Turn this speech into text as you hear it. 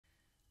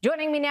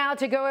Joining me now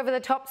to go over the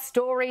top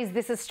stories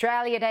this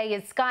Australia Day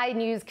is Sky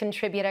News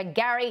contributor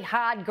Gary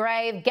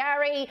Hardgrave.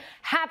 Gary,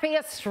 happy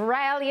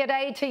Australia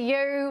Day to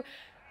you.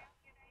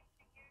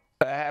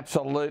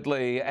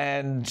 Absolutely,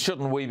 and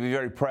shouldn't we be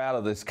very proud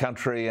of this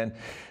country, and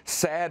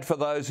sad for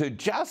those who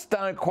just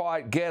don't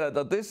quite get it,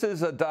 that this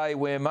is a day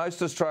where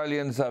most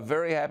Australians are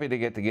very happy to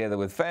get together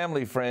with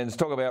family, friends,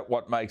 talk about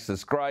what makes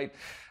us great.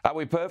 Are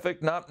we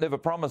perfect? No, never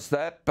promised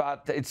that,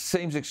 but it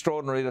seems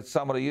extraordinary that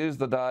somebody used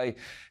the day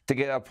to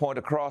get our point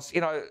across.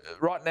 You know,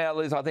 right now,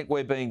 Liz, I think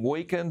we're being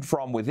weakened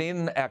from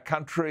within our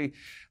country.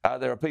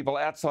 There are people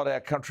outside our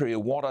country who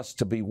want us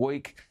to be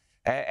weak.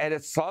 And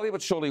it's slowly but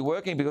surely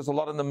working because a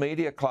lot in the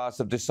media class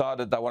have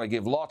decided they want to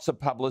give lots of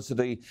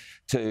publicity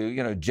to,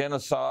 you know,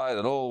 genocide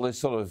and all this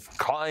sort of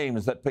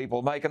claims that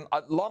people make. And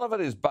a lot of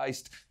it is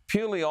based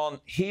purely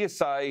on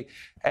hearsay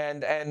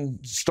and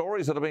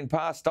stories that have been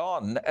passed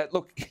on.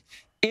 Look,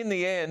 in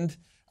the end,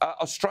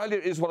 Australia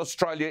is what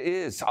Australia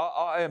is.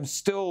 I am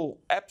still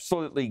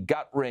absolutely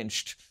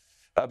gut-wrenched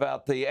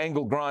about the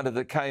angle grinder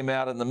that came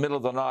out in the middle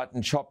of the night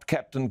and chopped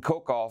Captain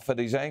Cook off at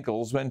his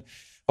ankles when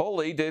all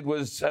he did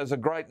was, as a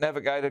great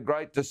navigator,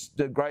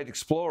 great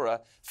explorer,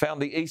 found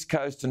the East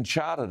Coast and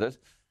charted it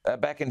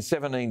back in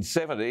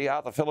 1770.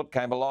 Arthur Phillip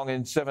came along in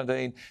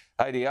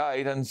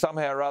 1788, and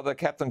somehow or other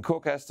Captain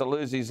Cook has to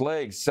lose his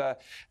legs.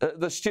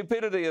 The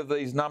stupidity of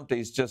these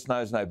numpties just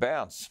knows no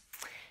bounds.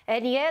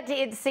 And yet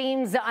it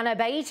seems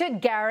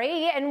unabated,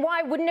 Gary. And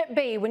why wouldn't it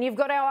be when you've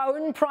got our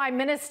own Prime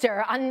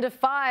Minister under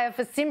fire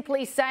for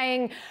simply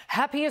saying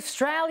Happy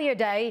Australia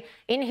Day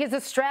in his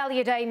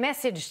Australia Day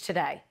message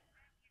today?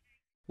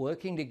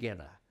 Working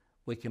together,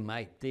 we can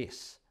make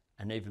this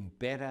an even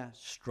better,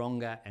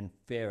 stronger and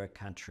fairer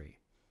country.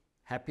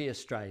 Happy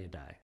Australia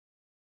Day.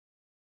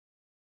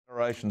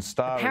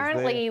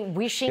 Apparently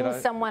wishing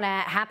someone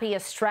a happy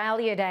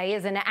Australia Day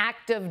is an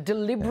act of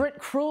deliberate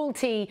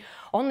cruelty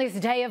on this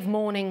day of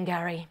mourning,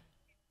 Gary.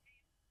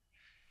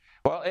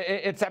 Well,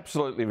 it's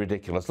absolutely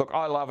ridiculous. Look,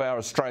 I love our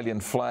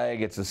Australian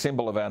flag. It's a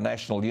symbol of our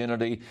national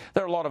unity.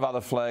 There are a lot of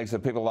other flags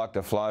that people like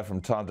to fly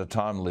from time to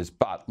time, Liz,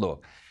 but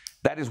look,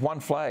 that is one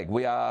flag.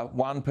 We are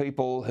one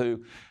people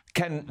who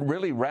can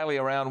really rally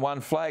around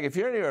one flag. If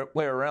you're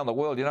anywhere around the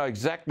world, you know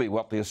exactly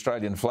what the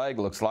Australian flag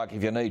looks like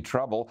if you need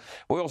trouble.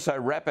 We also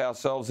wrap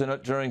ourselves in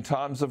it during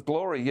times of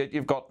glory. Yet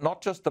you've got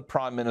not just the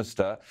Prime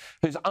Minister,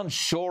 who's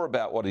unsure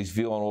about what his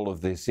view on all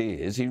of this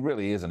is. He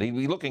really isn't. He'd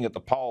be looking at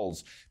the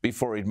polls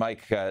before he'd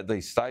make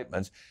these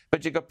statements.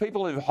 But you've got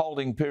people who are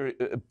holding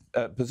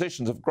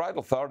positions of great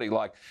authority,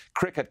 like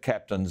cricket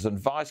captains and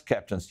vice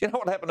captains. You know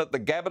what happened at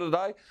the Gabba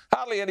today?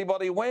 Hardly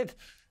anybody went.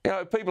 You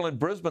know, people in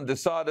Brisbane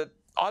decided,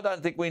 I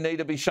don't think we need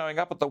to be showing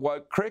up at the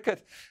woke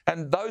cricket.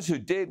 And those who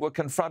did were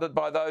confronted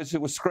by those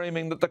who were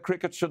screaming that the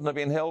cricket shouldn't have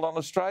been held on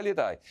Australia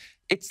Day.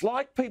 It's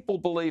like people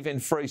believe in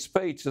free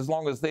speech as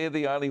long as they're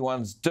the only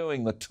ones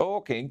doing the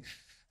talking.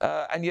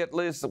 And yet,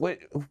 Liz,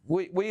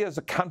 we as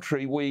a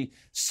country, we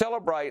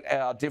celebrate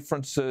our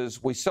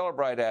differences, we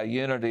celebrate our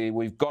unity.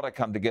 We've got to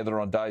come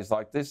together on days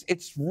like this.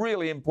 It's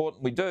really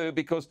important we do,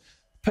 because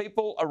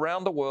people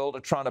around the world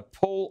are trying to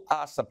pull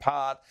us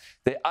apart.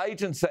 Their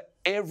agents are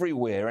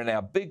everywhere in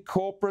our big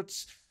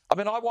corporates. I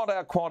mean, I want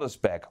our Qantas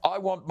back. I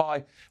want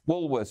my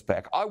Woolworths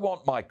back. I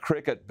want my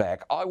cricket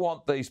back. I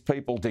want these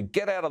people to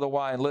get out of the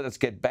way and let us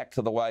get back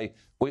to the way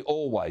we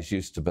always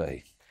used to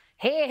be.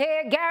 Hear,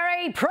 hear,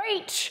 Gary,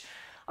 preach!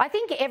 I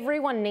think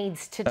everyone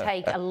needs to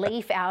take a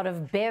leaf out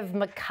of Bev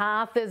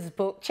McArthur's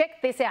book.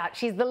 Check this out.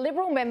 She's the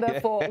Liberal member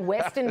for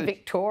Western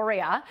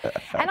Victoria,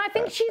 and I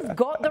think she's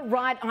got the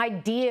right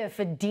idea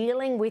for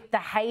dealing with the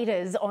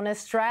haters on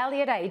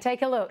Australia Day.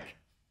 Take a look.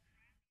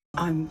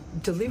 I'm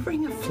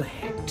delivering a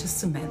flag to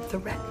Samantha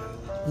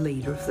Ratnam,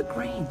 leader of the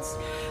Greens,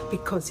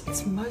 because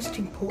it's most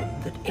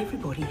important that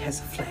everybody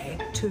has a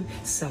flag to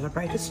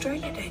celebrate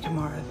Australia Day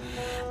tomorrow.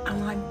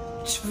 And I'm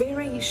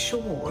very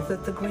sure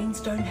that the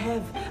Greens don't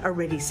have a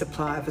ready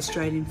supply of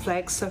Australian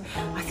flags, so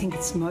I think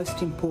it's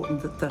most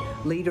important that the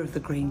leader of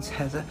the Greens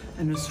has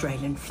an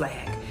Australian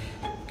flag.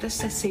 Let's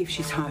see if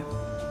she's home.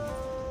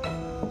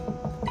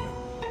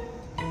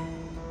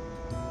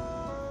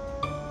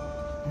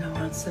 No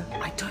answer.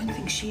 I don't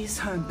think she is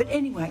home. But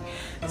anyway,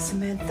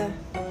 Samantha,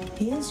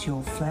 here's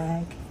your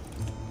flag.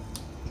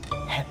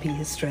 Happy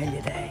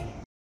Australia Day.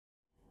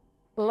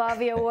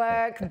 Love your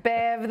work,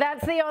 Bev.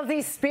 That's the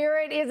Aussie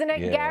spirit, isn't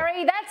it,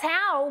 Gary? That's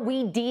how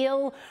we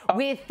deal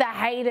with the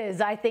haters,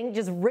 I think.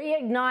 Just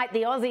reignite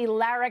the Aussie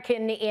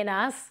larrikin in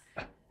us.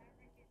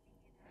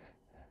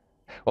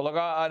 Well, look,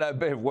 I know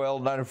Bev well,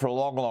 known her for a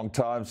long, long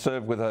time,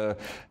 served with her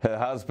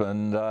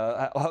husband.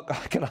 Look,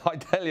 can I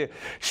tell you,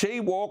 she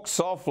walks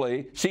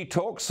softly, she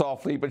talks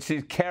softly, but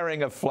she's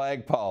carrying a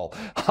flagpole.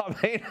 I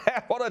mean,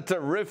 what a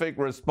terrific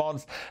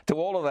response to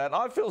all of that. And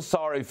I feel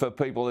sorry for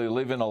people who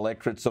live in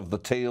electorates of the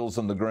Teals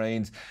and the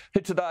Greens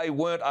who today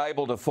weren't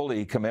able to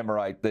fully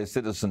commemorate their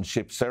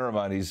citizenship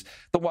ceremonies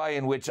the way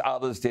in which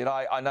others did.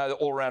 I know that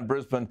all around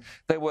Brisbane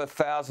there were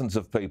thousands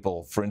of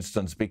people, for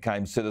instance,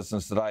 became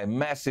citizens today. A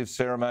massive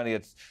ceremony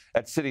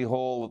at City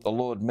Hall, the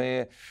Lord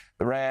Mayor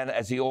ran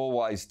as he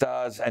always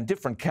does, and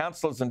different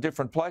councillors in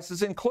different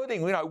places,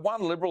 including,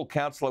 one Liberal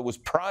councillor was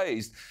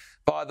praised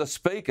by the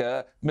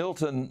Speaker,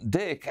 Milton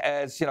Dick,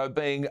 as,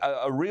 being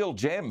a real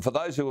gem. For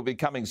those who are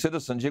becoming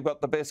citizens, you've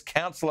got the best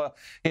councillor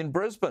in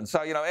Brisbane. So,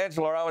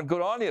 Angela Owen,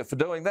 good on you for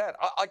doing that.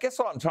 I guess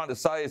what I'm trying to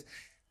say is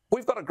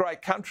we've got a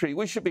great country.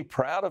 We should be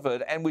proud of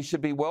it, and we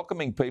should be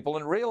welcoming people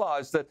and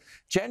realise that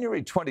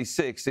January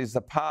 26th is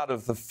a part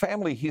of the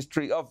family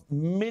history of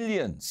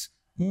millions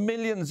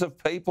of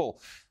people,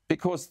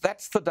 because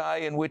that's the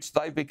day in which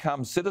they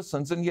become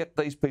citizens, and yet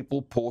these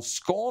people pour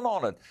scorn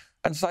on it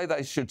and say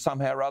they should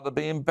somehow rather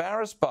be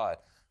embarrassed by it.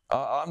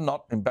 I'm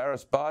not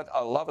embarrassed by it. I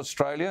love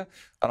Australia,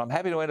 and I'm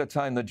happy to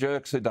entertain the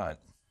jerks who don't.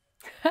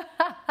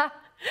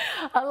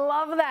 I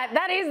love that.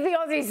 That is the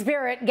Aussie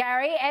spirit,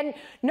 Gary. And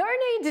no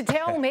need to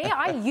tell me,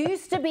 I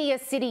used to be a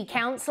city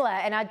councillor,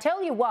 and I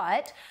tell you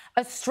what,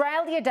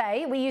 Australia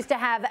Day, we used to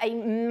have a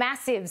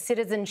massive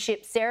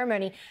citizenship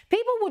ceremony.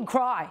 People would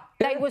cry.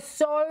 They were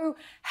so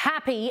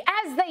happy,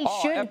 as they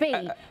should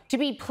be, to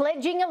be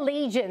pledging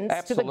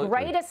allegiance to the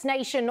greatest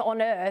nation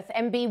on earth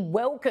and be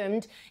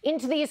welcomed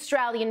into the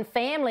Australian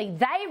family.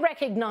 They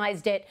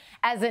recognised it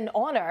as an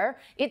honour.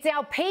 It's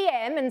our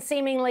PM and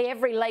seemingly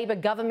every Labor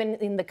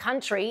government in the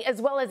country,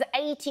 as well as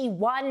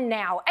 81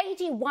 now,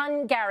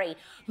 81, Gary,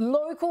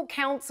 local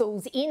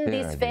councils in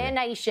this fair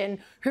nation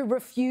who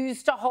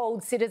refuse to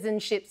hold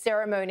citizenship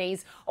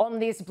ceremonies on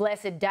this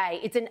blessed day.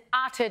 It's an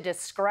utter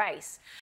disgrace.